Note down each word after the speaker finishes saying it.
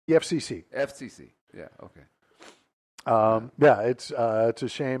The FCC. FCC. Yeah. Okay. It's a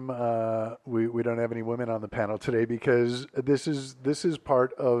shame we don't have any women on the panel today, because this is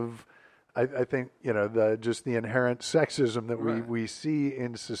part of, I think, just the inherent sexism that we see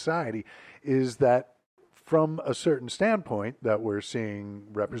in society, is that from a certain standpoint that we're seeing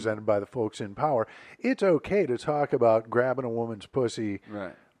represented by the folks in power, it's okay to talk about grabbing a woman's pussy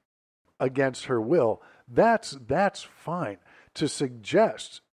against her will. That's fine. To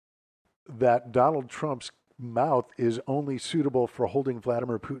suggest that Donald Trump's mouth is only suitable for holding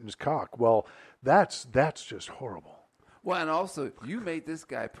Vladimir Putin's cock, well, that's just horrible. Well, and also, you made this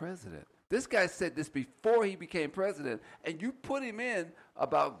guy president. This guy said this before he became president, and you put him in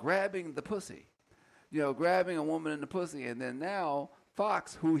about grabbing the pussy. Grabbing a woman in the pussy, and then now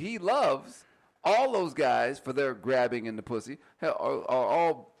Fox, who he loves, all those guys for their grabbing in the pussy are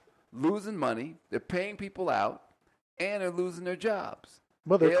all losing money. They're paying people out, and they're losing their jobs.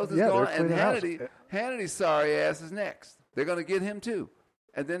 Well, they're and Hannity's sorry ass is next. They're going to get him too,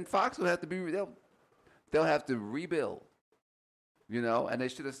 and then Fox will have to be. They'll have to rebuild, and they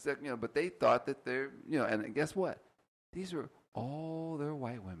should have said, but they thought that they're, and guess what? These are all their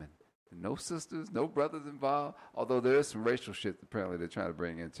white women. No sisters, no brothers involved, although there is some racial shit apparently they're trying to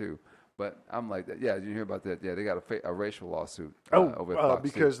bring in too. But I'm like that. Yeah, did you hear about that? Yeah, they got a racial lawsuit over at Fox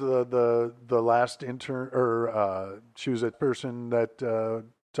because the last intern, or she was a person that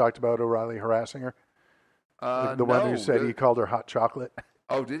talked about O'Reilly harassing her. The one who said he called her hot chocolate.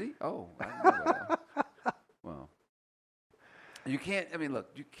 Oh, did he? Oh, I didn't know about that. Well, you can't. I mean,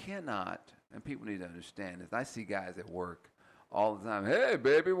 look, you cannot. And people need to understand this. I see guys at work all the time. Hey,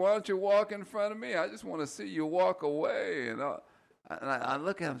 baby, why don't you walk in front of me? I just want to see you walk away. And I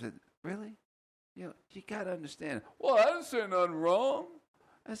look at him and say, really? You got to understand. Well, I didn't say nothing wrong.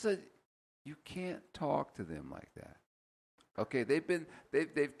 I said, you can't talk to them like that. Okay,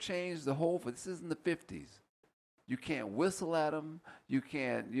 they've changed the whole. This is in the 50s. You can't whistle at them. You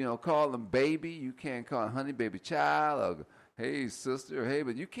can't, call them baby. You can't call them honey, baby, child, or hey, sister, or hey,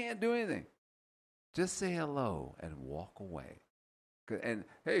 but you can't do anything. Just say hello and walk away. And,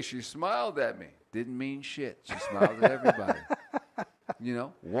 hey, she smiled at me. Didn't mean shit. She smiled at everybody.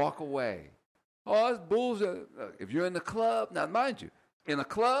 Walk away. Oh, that's bullshit. If you're in the club, now mind you, in a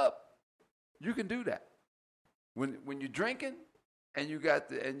club, you can do that. When you're drinking and you got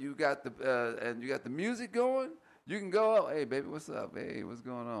the music going, you can go out. Hey, baby, what's up? Hey, what's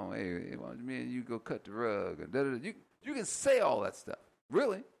going on? Hey, why don't me and you go cut the rug? And you can say all that stuff,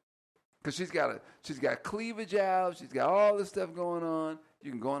 really. Because she's got cleavage out. She's got all this stuff going on. You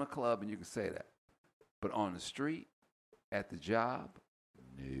can go in a club and you can say that. But on the street, at the job,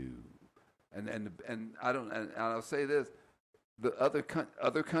 no. And I'll say this: the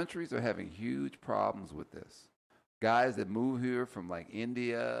other countries are having huge problems with this. Guys that move here from like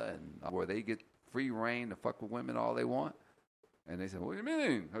India and where they get free reign to fuck with women all they want, and they say, "What do you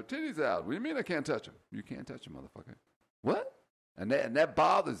mean? Her titties out? What do you mean I can't touch them? You can't touch them, motherfucker. What?" And that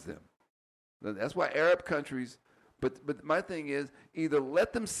bothers them. That's why Arab countries, but my thing is, either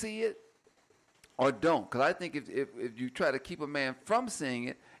let them see it or don't. Because I think if you try to keep a man from seeing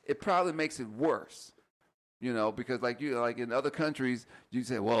it, it probably makes it worse. Because like in other countries, you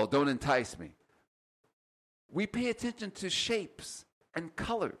say, well, don't entice me. We pay attention to shapes and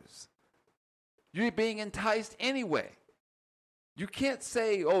colors. You're being enticed anyway. You can't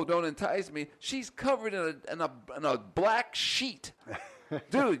say, oh, don't entice me. She's covered in a black sheet.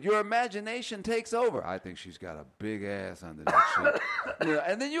 Dude, your imagination takes over. I think she's got a big ass under that shit.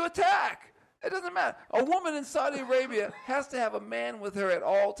 And then you attack. It doesn't matter. A woman in Saudi Arabia has to have a man with her at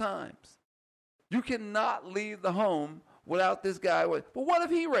all times. You cannot leave the home without this guy. But what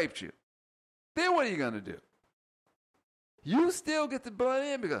if he raped you? Then what are you going to do? You still get to butt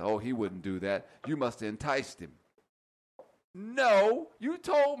in because, oh, he wouldn't do that. You must have enticed him. No, you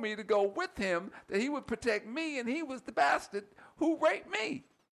told me to go with him, that he would protect me, and he was the bastard who raped me.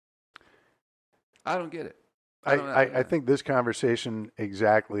 I don't get it. I think this conversation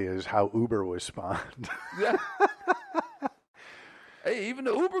exactly is how Uber was spawned. Yeah. Hey, even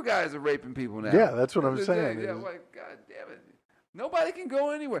the Uber guys are raping people now. Yeah, that's what I'm saying. Yeah, like, God damn it. Nobody can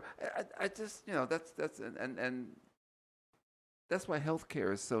go anywhere. I just, that's and that's why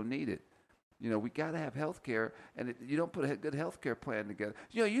healthcare is so needed. We got to have health care, and you don't put a good health care plan together.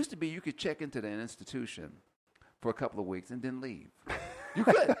 It used to be you could check into an institution for a couple of weeks and then leave. You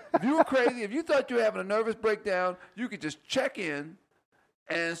could. If you were crazy, if you thought you were having a nervous breakdown, you could just check in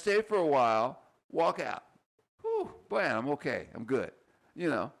and stay for a while, walk out. Whew, boy, I'm okay. I'm good.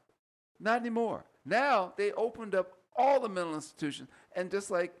 Not anymore. Now they opened up all the mental institutions, and just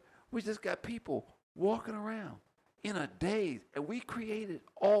like we just got people walking around in a day, and we created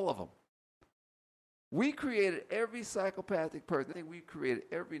all of them. We created every psychopathic person. I think we created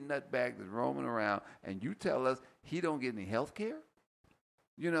every nutbag that's roaming around, and you tell us he don't get any health care?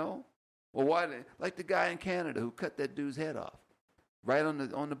 Well, why? Like the guy in Canada who cut that dude's head off right on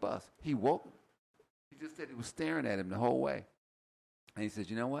the bus. He woke him. He just said he was staring at him the whole way. And he said,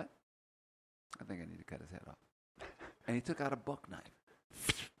 you know what? I think I need to cut his head off. And he took out a buck knife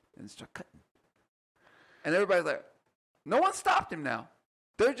and started cutting. And everybody's like, no one stopped him now.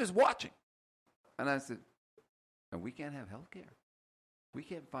 They're just watching. And I said, and we can't have health care? We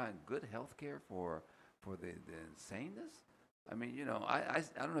can't find good health care for the insaneness? I mean, I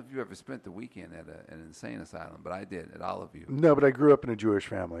don't know if you ever spent the weekend at an insane asylum, but I did at Olive View. No, but I grew up in a Jewish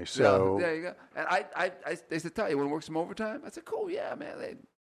family, so... Yeah, there you go. And they said, Ty, you want to work some overtime? I said, cool, yeah, man.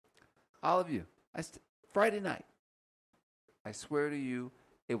 Olive View. Friday night. I swear to you,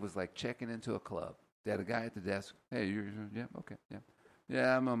 it was like checking into a club. They had a guy at the desk. Hey, yeah, okay, yeah.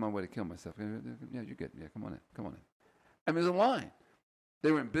 Yeah, I'm on my way to kill myself. Yeah, you're good. Yeah, come on in. I mean, there's a line.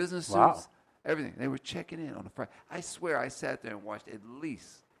 They were in business suits, everything. They were checking in on a Friday. I swear I sat there and watched at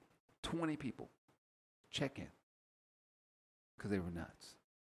least 20 people check in because they were nuts.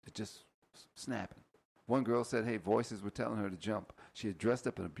 They're just snapping. One girl said, hey, voices were telling her to jump. She had dressed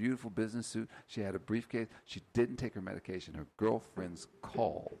up in a beautiful business suit. She had a briefcase. She didn't take her medication. Her girlfriends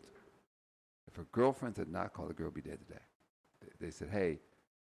called. If her girlfriends had not called, the girl would be dead today. They said, hey,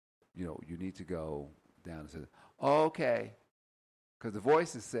 you need to go down. And said, oh, okay. Because the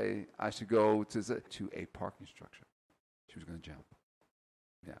voices say I should go to a parking structure. She was going to jump.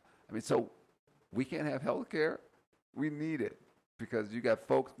 Yeah. I mean, so we can't have health care. We need it because you got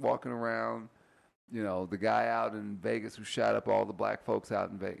folks walking around, the guy out in Vegas who shot up all the black folks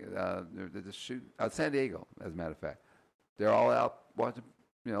out in Vegas. They're just shooting. San Diego, as a matter of fact. They're all out watching,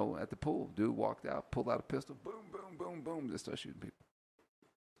 at the pool. Dude walked out, pulled out a pistol, boom, boom, boom, boom, just start shooting people.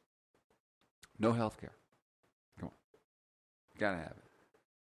 No health care. Come on. Gotta have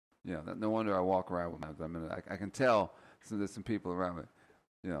it. No wonder I walk around with my, I can tell there's some people around me,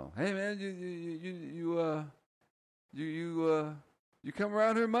 hey man, you come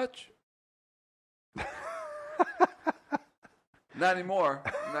around here much? Not anymore.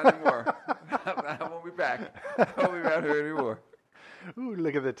 I won't be back. I won't be around here anymore. Ooh,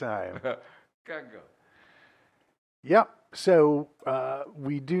 look at the time. Gotta go. Yep. So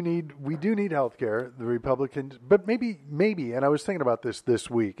we do need health care, the Republicans, but maybe, and I was thinking about this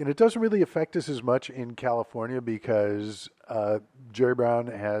week, and it doesn't really affect us as much in California because Jerry Brown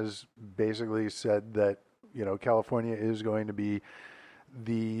has basically said that, California is going to be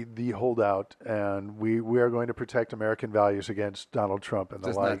the holdout, and we are going to protect American values against Donald Trump and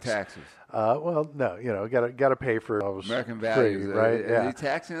the likes. Just not taxes. Well, no, got to pay for those American values, right? Is he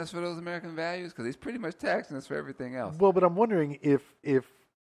taxing us for those American values? Because he's pretty much taxing us for everything else. Well, but I'm wondering if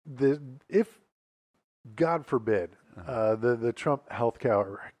God forbid the Trump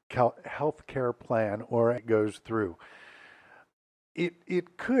healthcare plan or it goes through,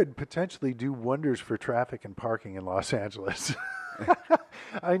 it could potentially do wonders for traffic and parking in Los Angeles.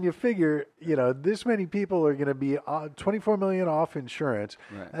 I mean, you figure, this many people are going to be 24 million off insurance.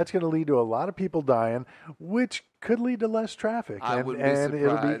 Right. That's going to lead to a lot of people dying, which could lead to less traffic. And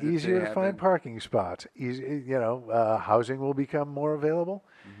it'll be easier to find parking spots. Housing will become more available.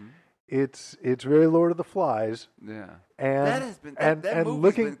 Mm-hmm. It's very Lord of the Flies. Yeah. And that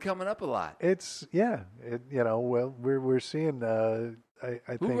movie's been coming up a lot. It's we're seeing I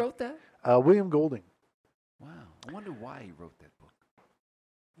think who wrote that? William Golding. Wow. I wonder why he wrote that book.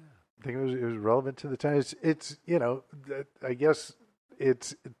 Yeah. I think it was relevant to the times. It's I guess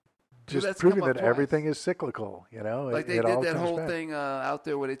it's just proving that everything is cyclical. Like they did that whole thing out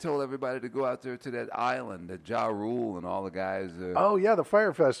there where they told everybody to go out there to that island, that Ja Rule and all the guys. Oh yeah, the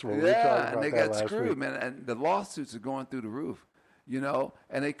Fire Festival. Yeah, and they got screwed, man. And the lawsuits are going through the roof.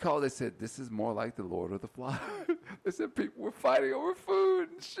 And they said, this is more like the Lord of the Flies. They said people were fighting over food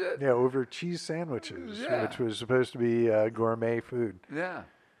and shit. Yeah, over cheese sandwiches, which was supposed to be gourmet food. Yeah.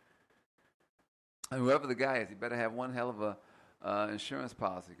 And whoever the guy is, he better have one hell of a insurance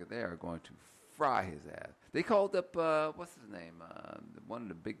policy because they are going to fry his ass. They called up, what's his name? One of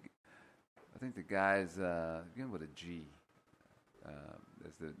the big, I think the guy's, again with a G.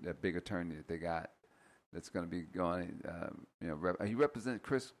 That's the big attorney that they got. That's going to be going. He represented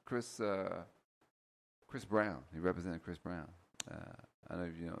Chris Brown. He represented Chris Brown. I know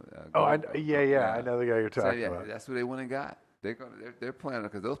you know. I know the guy you're talking about. That's what they went and got. They're planning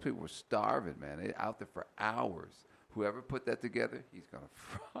because those people were starving, man. They're out there for hours. Whoever put that together, he's going to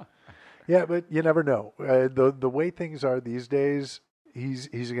fry. Yeah, but you never know. The way things are these days, he's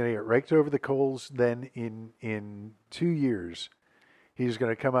going to get raked over the coals. Then in 2 years, he's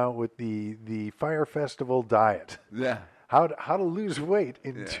going to come out with the Fire Festival diet. Yeah. How to lose weight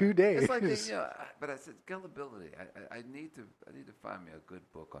in 2 days. It's like, but I said gullibility. I need to find me a good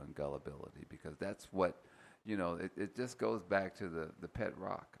book on gullibility, because that's what, it just goes back to the pet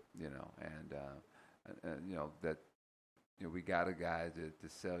rock, and that, we got a guy to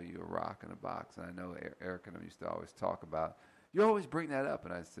sell you a rock in a box. And I know Eric and I used to always talk about, you always bring that up.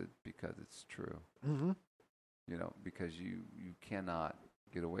 And I said, because it's true. Mm-hmm. Because you cannot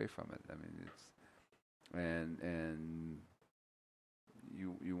get away from it. I mean, it's, and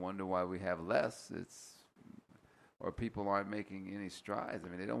you wonder why we have less. Or people aren't making any strides. I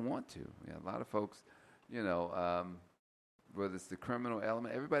mean, they don't want to. A lot of folks, whether it's the criminal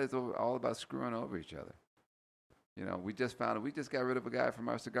element, everybody's all about screwing over each other. We just got rid of a guy from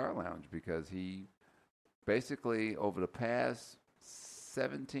our cigar lounge because he basically, over the past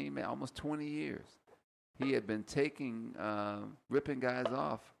 17, almost 20 years, he had been ripping guys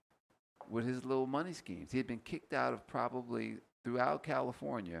off with his little money schemes. He had been kicked out of probably throughout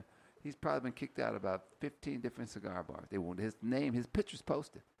California. He's probably been kicked out of about 15 different cigar bars. They want his picture's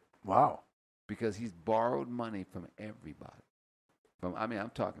posted. Wow. Because he's borrowed money from everybody.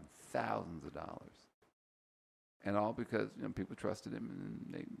 I'm talking thousands of dollars. And all because people trusted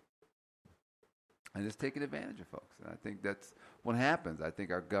him, and just taking advantage of folks. And I think that's what happens. I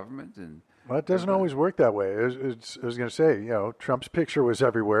think our government well, it doesn't always work that way. I was going to say, Trump's picture was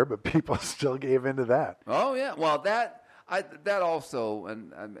everywhere, but people still gave into that. Oh yeah, well that also,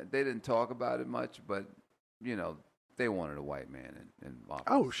 and they didn't talk about it much, but they wanted a white man in office.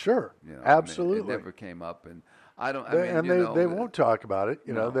 Oh sure, absolutely. It never came up, and they won't talk about it.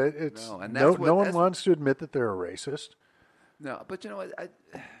 No one wants to admit that they're a racist. No, but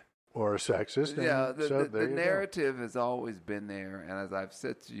or a sexist. Yeah, the narrative has always been there, and as I've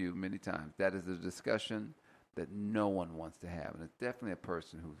said to you many times, that is a discussion that no one wants to have, and it's definitely a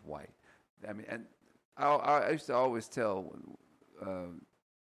person who's white. I mean, and I used to always tell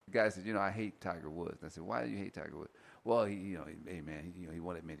guys that I hate Tiger Woods. And I said, why do you hate Tiger Woods? Well, he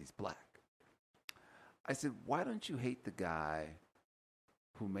won't admit he's black. I said, why don't you hate the guy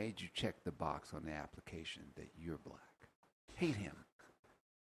who made you check the box on the application that you're black? Hate him.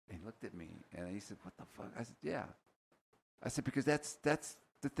 And he looked at me, and he said, what the fuck? I said, yeah. I said, because that's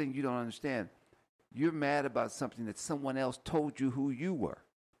the thing you don't understand. You're mad about something that someone else told you who you were.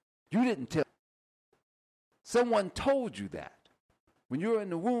 You didn't tell. Someone told you that. When you're in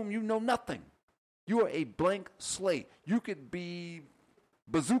the womb, you know nothing. You are a blank slate. You could be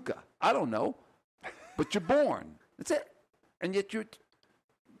Bazooka. I don't know. But you're born. That's it. And yet you're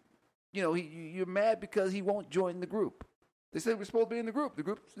mad because he won't join the group. They said we're supposed to be in the group. The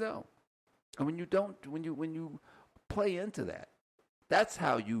group's no. And when you play into that, that's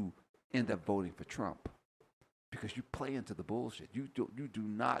how you end up voting for Trump. Because you play into the bullshit. You do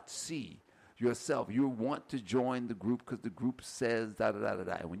not see yourself. You want to join the group because the group says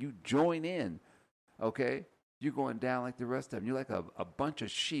da-da-da-da-da. And when you join in, okay, you're going down like the rest of them. You're like a bunch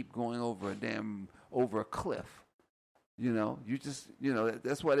of sheep going over a cliff. You just,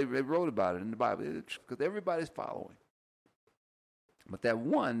 that's why they wrote about it in the Bible. Because everybody's following. But that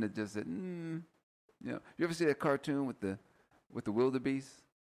one that just said, you ever see that cartoon with the wildebeest?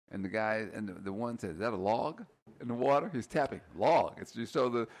 And the guy, and the one says, is that a log in the water? He's tapping, log. It's just show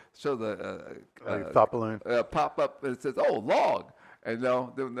the thought balloon pop up, and it says, oh, log. And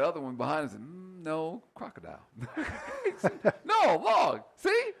then the other one behind says, no, crocodile. Said, no, log.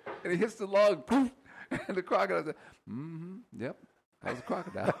 See? And he hits the log, poof, and the crocodile says, yep, that was a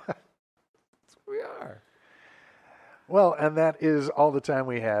crocodile. That's where we are. Well, and that is all the time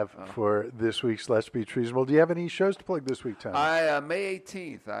we have for this week's Let's Be Treasonable. Do you have any shows to plug this week, Tom? May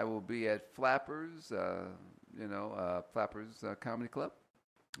 18th, I will be at Flappers, Flappers Comedy Club,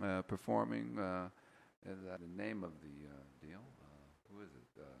 performing. The name of the deal? Who is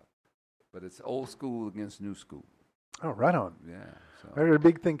it? But it's old school against new school. Oh, right on. Yeah. So. I got a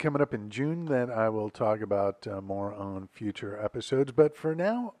big thing coming up in June that I will talk about more on future episodes. But for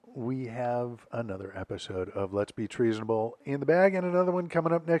now, we have another episode of Let's Be Treasonable in the bag and another one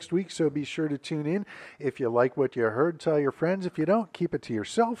coming up next week. So be sure to tune in. If you like what you heard, tell your friends. If you don't, keep it to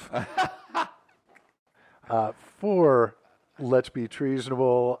yourself. For Let's Be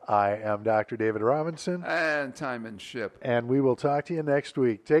Treasonable, I am Dr. David Robinson. And Tymon Shipp. And we will talk to you next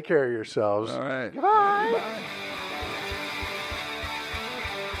week. Take care of yourselves. All right. Goodbye. Goodbye.